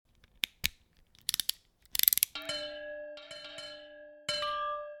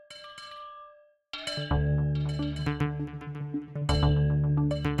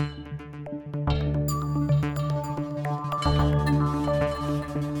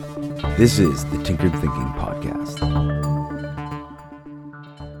This is the Tinkered Thinking Podcast.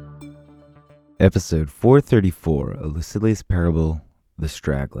 Episode 434 of Lucilius' parable, The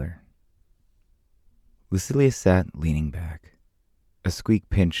Straggler. Lucilius sat leaning back. A squeak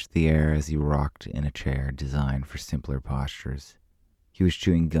pinched the air as he rocked in a chair designed for simpler postures. He was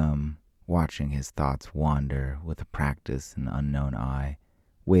chewing gum, watching his thoughts wander with a practiced and unknown eye,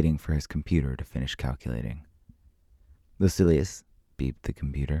 waiting for his computer to finish calculating. Lucilius, beeped the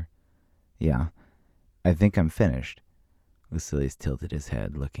computer. Yeah, I think I'm finished. Lucilius tilted his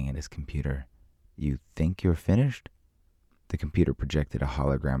head, looking at his computer. You think you're finished? The computer projected a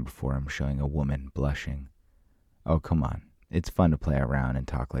hologram before him, showing a woman blushing. Oh, come on. It's fun to play around and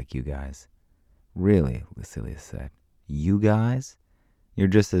talk like you guys. Really, Lucilius said. You guys? You're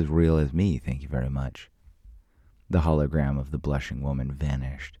just as real as me, thank you very much. The hologram of the blushing woman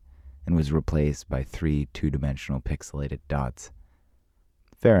vanished and was replaced by 3 two-dimensional pixelated dots.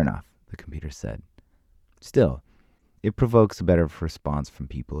 Fair enough, the computer said. Still, it provokes a better response from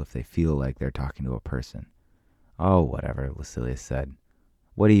people if they feel like they're talking to a person. Oh, whatever, Lucilius said.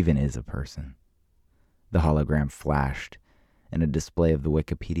 What even is a person? The hologram flashed, and a display of the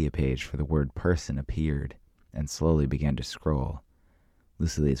Wikipedia page for the word person appeared, and slowly began to scroll.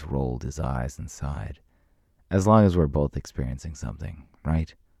 Lucilius rolled his eyes and sighed. As long as we're both experiencing something,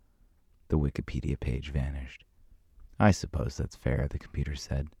 right? The Wikipedia page vanished. I suppose that's fair, the computer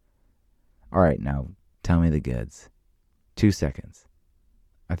said. All right, now, tell me the goods. 2 seconds.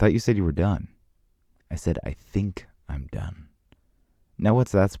 I thought you said you were done. I said, I think I'm done. Now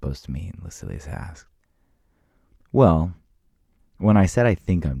what's that supposed to mean? Lucilius asked. Well, when I said I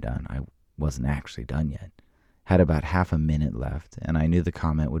think I'm done, I wasn't actually done yet. Had about half a minute left, and I knew the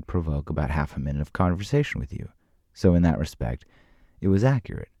comment would provoke about half a minute of conversation with you. So in that respect, it was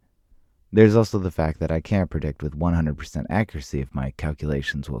accurate. There's also the fact that I can't predict with 100% accuracy if my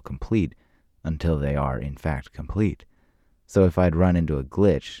calculations will complete until they are in fact complete. So if I'd run into a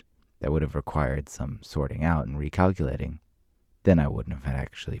glitch that would have required some sorting out and recalculating, then I wouldn't have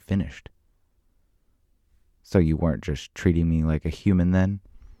actually finished. So you weren't just treating me like a human then?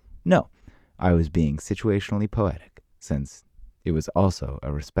 No, I was being situationally poetic, since it was also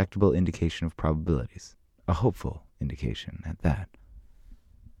a respectable indication of probabilities, a hopeful indication at that.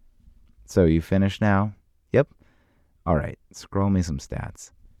 So you finished now? Yep. All right, scroll me some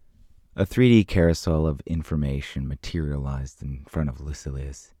stats. A 3D carousel of information materialized in front of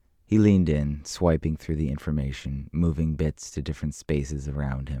Lucilius. He leaned in, swiping through the information, moving bits to different spaces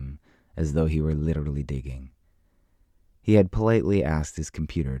around him, as though he were literally digging. He had politely asked his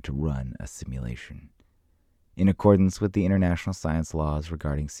computer to run a simulation. In accordance with the international science laws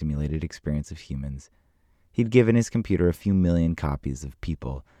regarding simulated experience of humans, he'd given his computer a few million copies of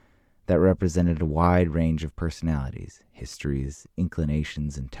people that represented a wide range of personalities, histories,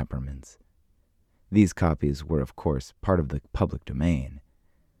 inclinations, and temperaments. These copies were, of course, part of the public domain.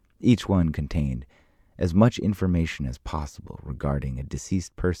 Each one contained as much information as possible regarding a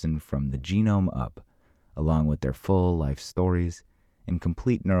deceased person from the genome up, along with their full life stories and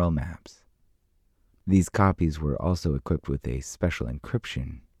complete neural maps. These copies were also equipped with a special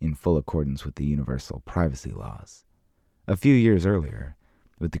encryption in full accordance with the universal privacy laws. A few years earlier,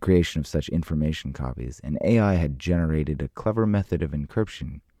 with the creation of such information copies, an AI had generated a clever method of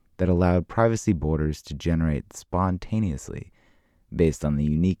encryption that allowed privacy borders to generate spontaneously based on the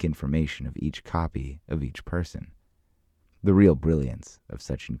unique information of each copy of each person. The real brilliance of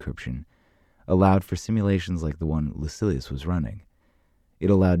such encryption allowed for simulations like the one Lucilius was running.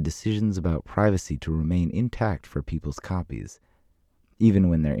 It allowed decisions about privacy to remain intact for people's copies, even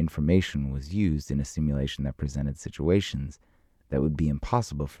when their information was used in a simulation that presented situations that would be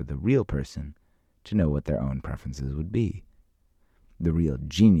impossible for the real person to know what their own preferences would be. The real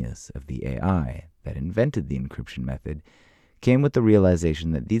genius of the AI that invented the encryption method came with the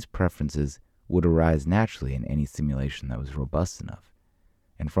realization that these preferences would arise naturally in any simulation that was robust enough.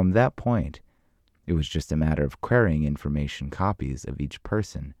 And from that point, it was just a matter of querying information copies of each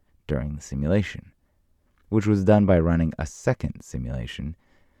person during the simulation, which was done by running a second simulation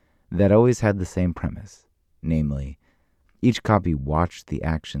that always had the same premise, namely, each copy watched the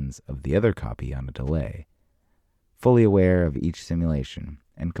actions of the other copy on a delay, fully aware of each simulation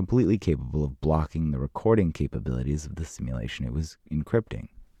and completely capable of blocking the recording capabilities of the simulation it was encrypting.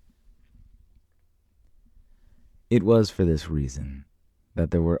 It was for this reason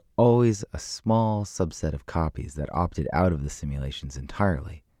that there were always a small subset of copies that opted out of the simulations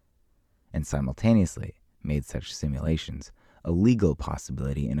entirely, and simultaneously made such simulations a legal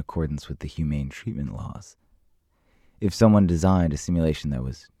possibility in accordance with the humane treatment laws. If someone designed a simulation that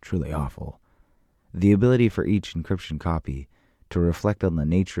was truly awful, the ability for each encryption copy to reflect on the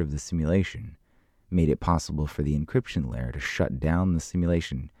nature of the simulation made it possible for the encryption layer to shut down the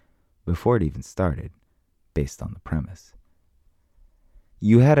simulation before it even started, based on the premise.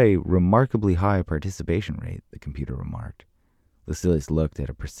 "You had a remarkably high participation rate," the computer remarked. Lucilius looked at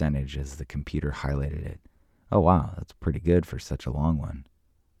a percentage as the computer highlighted it. "Oh wow, that's pretty good for such a long one."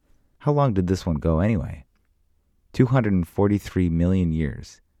 "How long did this one go anyway?" 243 million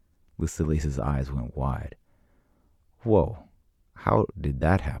years. Lucilius's eyes went wide. "Whoa, how did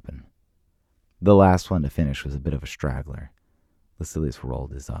that happen?" "The last one to finish was a bit of a straggler." Lucilius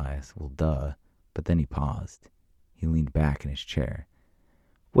rolled his eyes. Well, duh. But then he paused. He leaned back in his chair.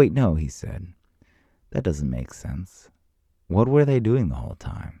 "Wait, no," he said. "That doesn't make sense. What were they doing the whole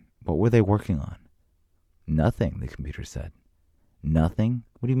time? What were they working on?" "Nothing," the computer said. "Nothing?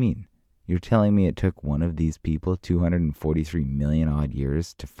 What do you mean? You're telling me it took one of these people 243 million odd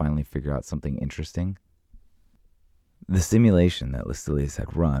years to finally figure out something interesting?" The simulation that Lucilius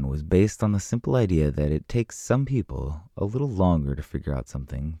had run was based on the simple idea that it takes some people a little longer to figure out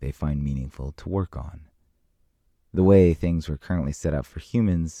something they find meaningful to work on. The way things were currently set up for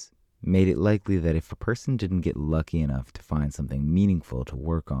humans made it likely that if a person didn't get lucky enough to find something meaningful to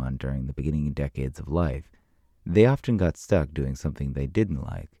work on during the beginning decades of life, they often got stuck doing something they didn't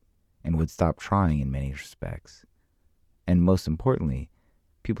like and would stop trying in many respects. And most importantly,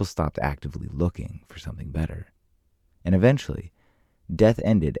 people stopped actively looking for something better. And eventually, death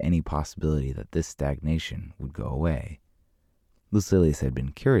ended any possibility that this stagnation would go away. Lucilius had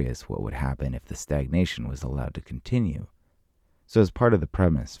been curious what would happen if the stagnation was allowed to continue. So as part of the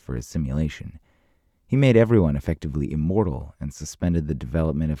premise for his simulation, he made everyone effectively immortal and suspended the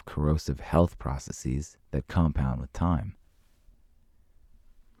development of corrosive health processes that compound with time.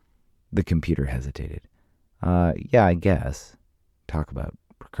 The computer hesitated. Yeah, I guess. Talk about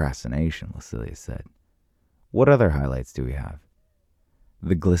procrastination," Lucilius said. "What other highlights do we have?"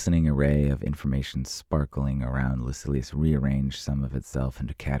 The glistening array of information sparkling around Lucilius rearranged some of itself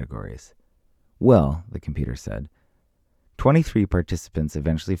into categories. "Well," the computer said, 23 participants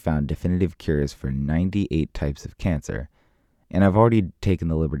eventually found definitive cures for 98 types of cancer, and I've already taken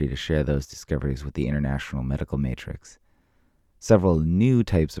the liberty to share those discoveries with the International Medical Matrix. Several new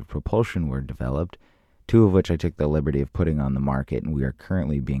types of propulsion were developed, 2 of which I took the liberty of putting on the market, and we are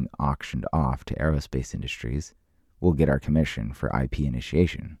currently being auctioned off to aerospace industries. We'll get our commission for IP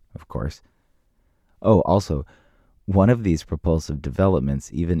initiation, of course. Oh, also, one of these propulsive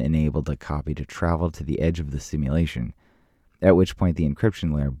developments even enabled a copy to travel to the edge of the simulation, at which point the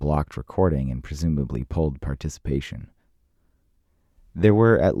encryption layer blocked recording and presumably pulled participation. There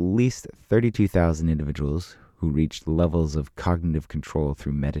were at least 32,000 individuals who reached levels of cognitive control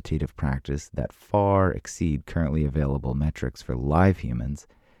through meditative practice that far exceed currently available metrics for live humans,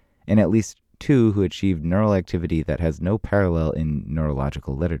 and at least 2 who achieved neural activity that has no parallel in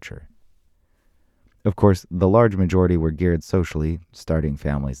neurological literature. Of course, the large majority were geared socially, starting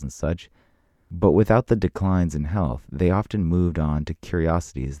families and such, but without the declines in health, they often moved on to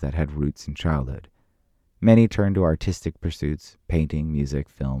curiosities that had roots in childhood. Many turned to artistic pursuits, painting, music,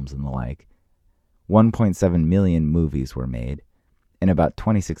 films, and the like. 1.7 million movies were made, and about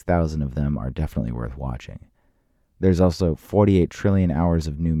 26,000 of them are definitely worth watching. There's also 48 trillion hours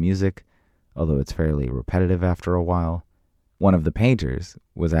of new music, although it's fairly repetitive after a while. One of the painters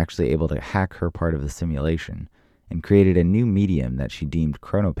was actually able to hack her part of the simulation and created a new medium that she deemed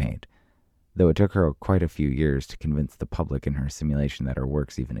chronopaint, though it took her quite a few years to convince the public in her simulation that her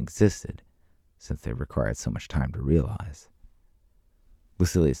works even existed, since they required so much time to realize.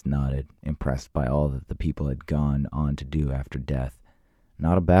 Lucilius nodded, impressed by all that the people had gone on to do after death.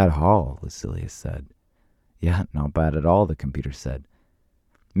 "Not a bad haul," Lucilius said. "Yeah, not bad at all," the computer said.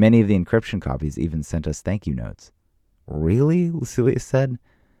 "Many of the encryption copies even sent us thank you notes." "Really?" Lucilius said.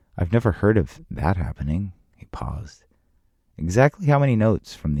 "I've never heard of that happening." He paused. "Exactly how many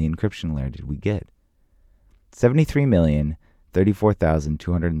notes from the encryption layer did we get?"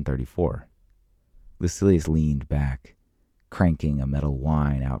 73,034,234. Lucilius leaned back, cranking a metal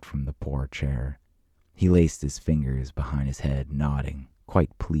whine out from the poor chair. He laced his fingers behind his head, nodding,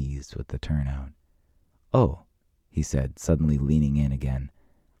 quite pleased with the turnout. "Oh," he said, suddenly leaning in again.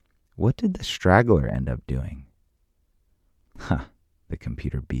 "What did the straggler end up doing?" "Huh," the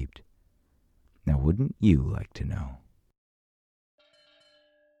computer beeped. "Now wouldn't you like to know?"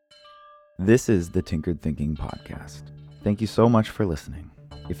 This is the Tinkered Thinking Podcast. Thank you so much for listening.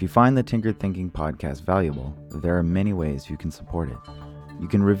 If you find the Tinkered Thinking Podcast valuable, there are many ways you can support it. You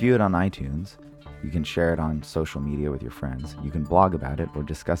can review it on iTunes, you can share it on social media with your friends, you can blog about it or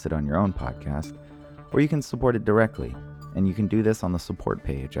discuss it on your own podcast, or you can support it directly, and you can do this on the support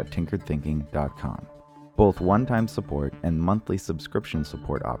page at tinkeredthinking.com. Both one-time support and monthly subscription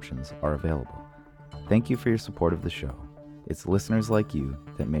support options are available. Thank you for your support of the show. It's listeners like you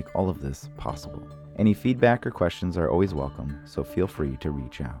that make all of this possible. Any feedback or questions are always welcome, so feel free to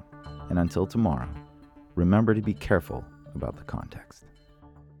reach out. And until tomorrow, remember to be careful about the context.